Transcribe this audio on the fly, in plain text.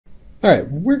All right,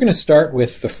 we're going to start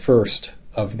with the first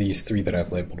of these three that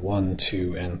I've labeled, 1,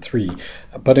 2, and 3.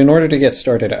 But in order to get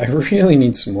started, I really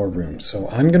need some more room. So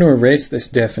I'm going to erase this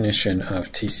definition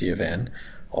of TC of n,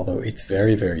 although it's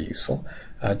very, very useful,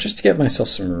 just to get myself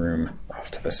some room off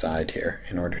to the side here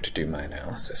in order to do my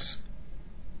analysis.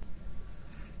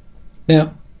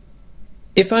 Now,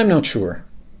 if I'm not sure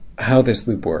how this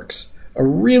loop works, a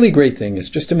really great thing is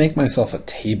just to make myself a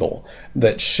table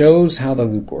that shows how the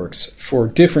loop works for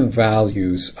different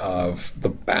values of the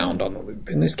bound on the loop.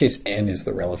 In this case, n is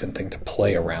the relevant thing to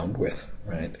play around with,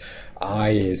 right?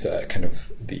 I is kind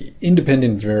of the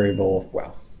independent variable,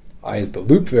 well, I is the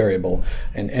loop variable,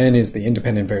 and n is the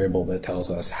independent variable that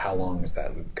tells us how long is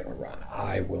that loop going to run.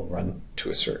 I will run to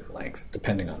a certain length,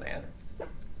 depending on n.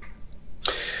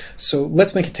 So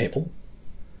let's make a table.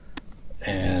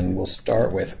 And we'll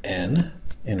start with n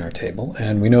in our table,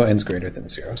 and we know n's greater than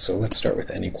 0, so let's start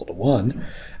with n equal to 1,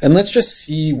 and let's just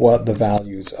see what the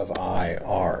values of I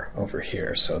are over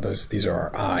here. So these are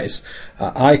our i's.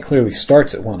 I clearly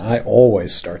starts at 1. I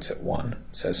always starts at 1.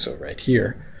 It says so right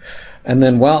here. And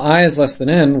then while I is less than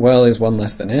n, well, is 1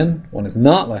 less than n? 1 is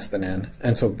not less than n,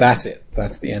 and so that's it.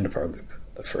 That's the end of our loop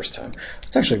the first time.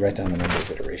 Let's actually write down the number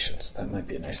of iterations. That might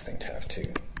be a nice thing to have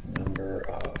too. Number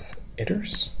of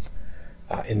iters.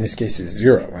 In this case is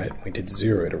 0, right? We did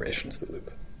 0 iterations of the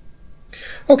loop.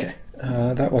 Okay,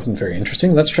 that wasn't very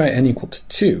interesting. Let's try n equal to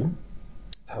 2.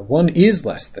 1 is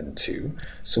less than 2,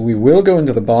 so we will go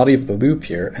into the body of the loop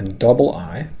here and double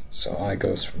I. So I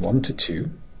goes from 1 to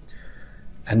 2.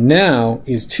 And now,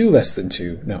 is 2 less than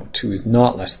 2? No, 2 is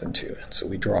not less than 2, and so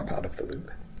we drop out of the loop.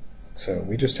 So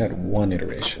we just had one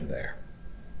iteration there.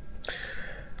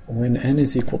 When n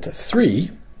is equal to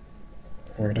 3,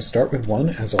 we're going to start with 1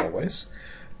 as always.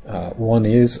 1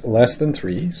 is less than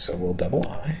 3, so we'll double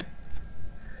I.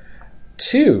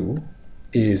 2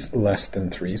 is less than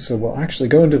 3, so we'll actually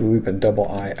go into the loop and double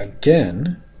I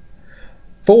again.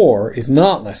 4 is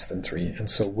not less than 3, and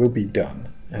so we'll be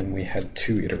done. And we had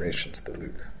 2 iterations of the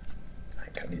loop. I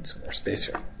think I need some more space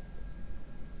here.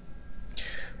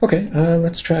 Okay,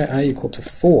 let's try I equal to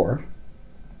 4.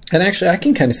 And actually, I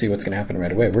can kind of see what's going to happen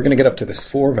right away. We're going to get up to this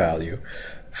 4 value.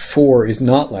 4 is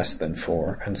not less than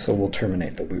 4, and so we'll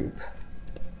terminate the loop.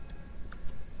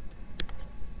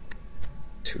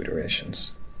 2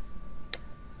 iterations.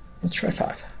 Let's try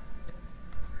 5.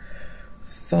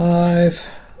 5,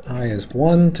 I is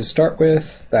 1 to start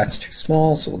with. That's too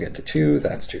small, so we'll get to 2.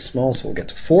 That's too small, so we'll get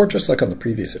to 4, just like on the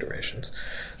previous iterations.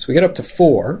 So we get up to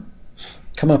 4.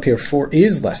 Come up here, 4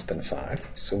 is less than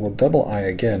 5, so we'll double I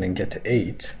again and get to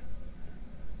 8.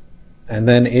 And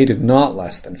then 8 is not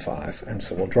less than 5, and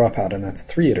so we'll drop out, and that's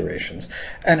 3 iterations.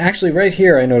 And actually right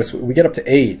here I noticed we get up to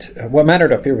 8. What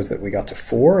mattered up here was that we got to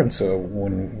 4, and so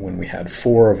when we had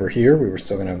 4 over here, we were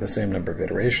still going to have the same number of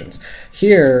iterations.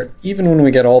 Here, even when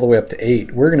we get all the way up to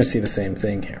 8, we're going to see the same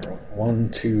thing here. 1,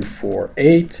 2, 4,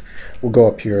 8. We'll go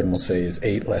up here and we'll say, is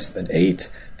 8 less than 8?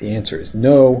 The answer is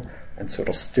no, and so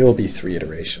it'll still be 3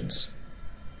 iterations.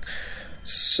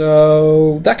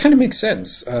 So that kind of makes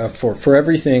sense. For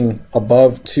everything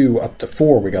above 2 up to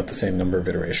 4, we got the same number of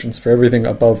iterations. For everything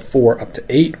above 4 up to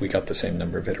 8, we got the same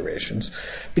number of iterations.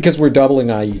 Because we're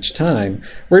doubling I each time,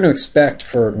 we're going to expect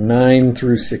for 9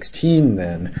 through 16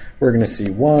 then, we're going to see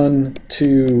 1,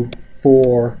 2,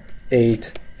 4,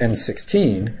 8, and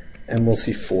 16, and we'll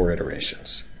see 4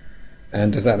 iterations.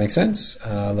 And does that make sense?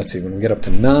 Let's see, when we get up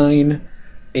to 9,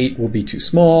 8 will be too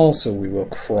small, so we will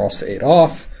cross 8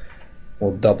 off.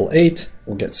 We'll double 8,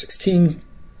 we'll get 16,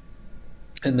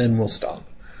 and then we'll stop.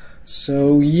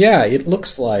 So yeah, it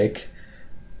looks like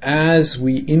as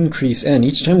we increase n,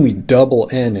 each time we double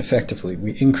n effectively,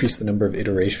 we increase the number of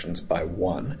iterations by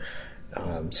 1.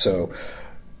 So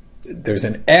there's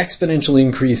an exponential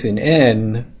increase in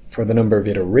n for the number of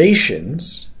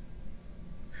iterations.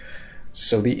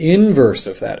 So the inverse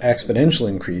of that exponential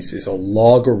increase is a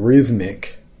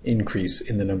logarithmic increase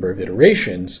in the number of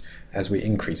iterations as we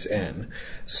increase n.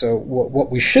 So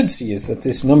what we should see is that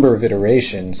this number of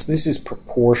iterations, this is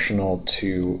proportional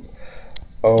to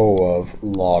O of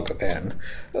log of n.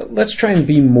 Let's try and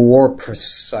be more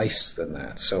precise than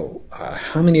that. So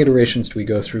how many iterations do we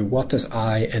go through? What does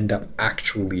I end up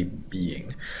actually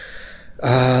being?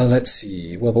 Let's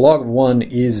see. Well, the log of 1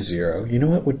 is 0. You know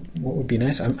what would be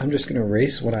nice? I'm just going to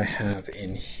erase what I have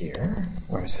in here,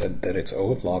 where I said that it's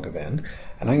O of log of n,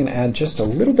 and I'm going to add just a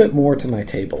little bit more to my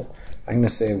table. I'm going to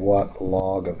say what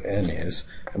log of n is,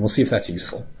 and we'll see if that's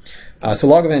useful. So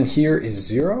log of n here is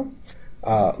 0.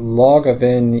 Log of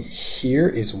n here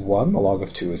is 1. The log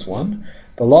of 2 is 1.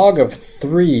 The log of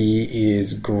 3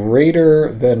 is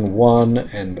greater than 1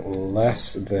 and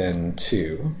less than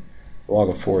 2. The log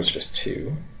of 4 is just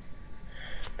 2.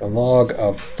 The log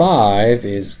of 5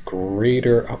 is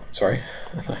greater, oh, sorry,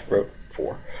 I wrote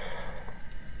 4.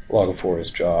 Log of 4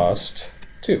 is just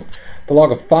 2. The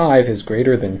log of 5 is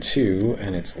greater than 2,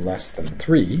 and it's less than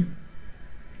 3,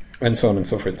 and so on and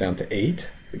so forth down to 8.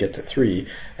 We get to 3,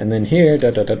 and then here,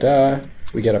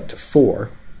 we get up to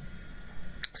 4.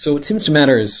 So what seems to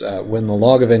matter is when the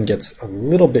log of n gets a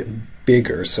little bit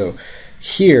bigger. So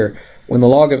here, when the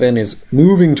log of n is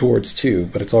moving towards 2,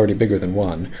 but it's already bigger than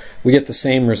 1, we get the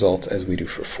same result as we do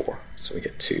for 4. So we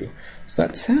get 2. So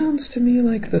that sounds to me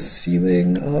like the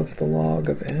ceiling of the log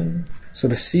of n. So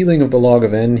the ceiling of the log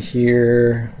of n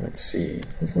here, let's see,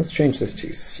 let's change this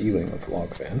to ceiling of the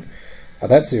log of n.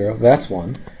 That's 0, that's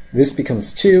 1. This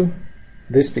becomes 2,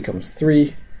 this becomes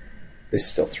 3, this is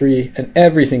still 3, and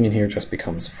everything in here just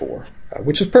becomes 4,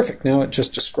 which is perfect. Now it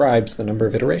just describes the number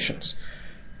of iterations.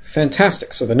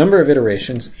 Fantastic. So the number of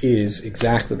iterations is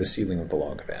exactly the ceiling of the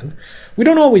log of n. We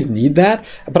don't always need that,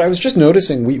 but I was just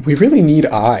noticing we really need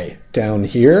I down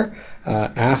here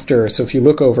after. So if you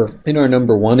look over in our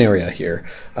number 1 area here,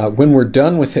 when we're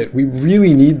done with it, we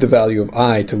really need the value of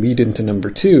I to lead into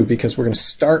number 2 because we're going to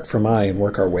start from I and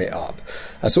work our way up.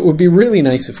 So it would be really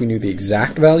nice if we knew the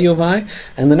exact value of I,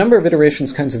 and the number of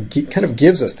iterations kind of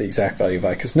gives us the exact value of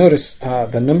I, because notice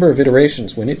the number of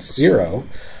iterations when it's 0,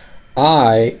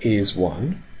 I is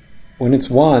 1. When it's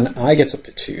 1, I gets up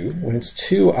to 2. When it's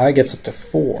 2, I gets up to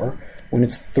 4. When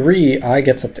it's 3, I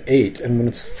gets up to 8. And when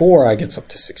it's 4, I gets up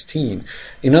to 16.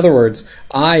 In other words,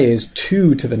 I is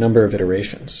 2 to the number of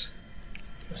iterations.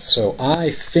 So I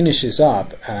finishes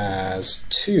up as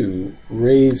 2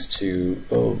 raised to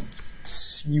the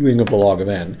ceiling of the log of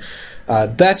n.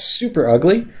 That's super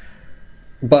ugly.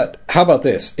 But how about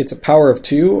this? It's a power of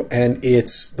 2, and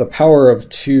it's the power of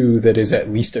 2 that is at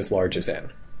least as large as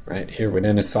n. Right? Here, when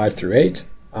n is 5 through 8,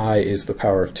 I is the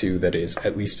power of 2 that is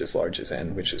at least as large as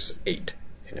n, which is 8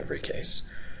 in every case.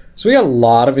 So we got a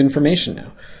lot of information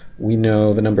now. We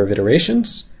know the number of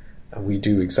iterations. We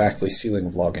do exactly ceiling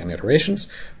of log n iterations.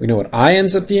 We know what I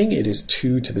ends up being. It is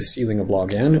 2 to the ceiling of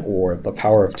log n, or the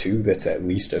power of 2 that's at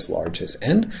least as large as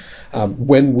n.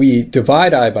 When we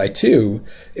divide I by 2,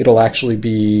 it'll actually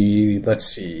be, let's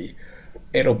see,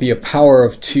 it'll be a power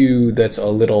of 2 that's a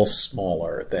little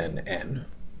smaller than n.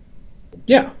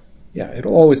 Yeah,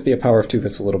 it'll always be a power of 2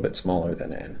 that's a little bit smaller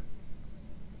than n.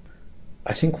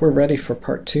 I think we're ready for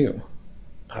part 2.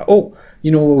 Oh,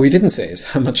 you know what we didn't say is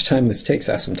how much time this takes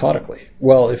asymptotically.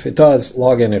 Well, if it does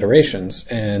log n iterations,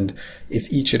 and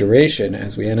if each iteration,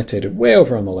 as we annotated way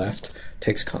over on the left,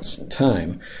 takes constant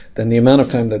time, then the amount of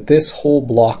time that this whole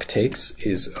block takes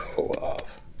is O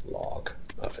of log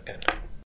of n.